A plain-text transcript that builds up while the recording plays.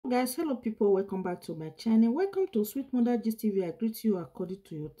Guys, hello people, welcome back to my channel. Welcome to Sweet Mother Gist TV. I greet you according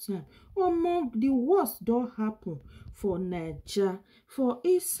to your time. The worst don't happen for Naija, for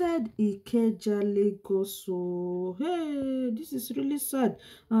inside Ikeja, Lagos. So hey, this is really sad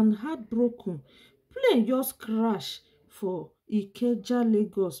and heartbroken. Plane just crash for Ikeja,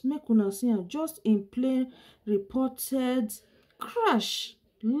 Lagos. Make una see am, just in plane reported crash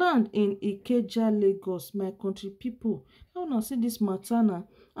land in Ikeja, Lagos. My country people, how una see this matter now?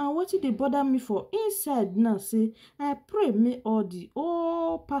 And wetin dey bother me for inside now say I pray make all the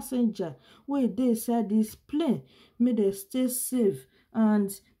passenger wey dey inside this plane make dem stay safe, and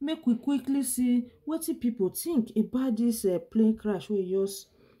make we quickly see wetin people think about this plane crash wey just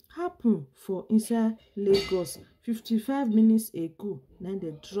happen for inside Lagos 55 minutes ago. Na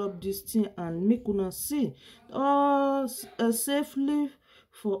dem drop this thing, and make una see all safely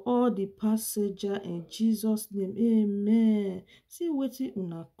for all the passenger in Jesus name, amen. See wetin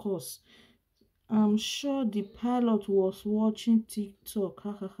una cause. I'm sure the pilot was watching TikTok.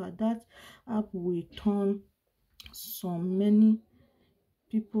 That app will turn some many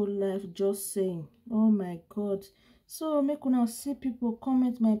people life, just saying, oh my God. So make una see people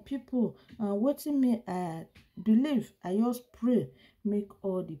comment, my people, and wetin me I believe, I just pray make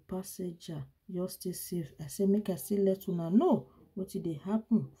all the passenger just stay safe. I say make I still let una know wetin dey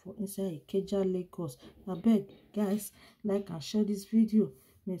happen for inside Ikeja, Lagos. Abeg guys, like and share this video.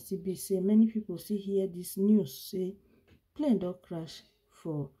 May still be say many people still hear this news say plane don crash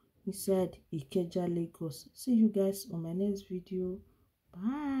for inside Ikeja, Lagos. See you guys on my next video.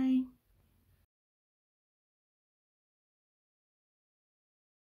 Bye.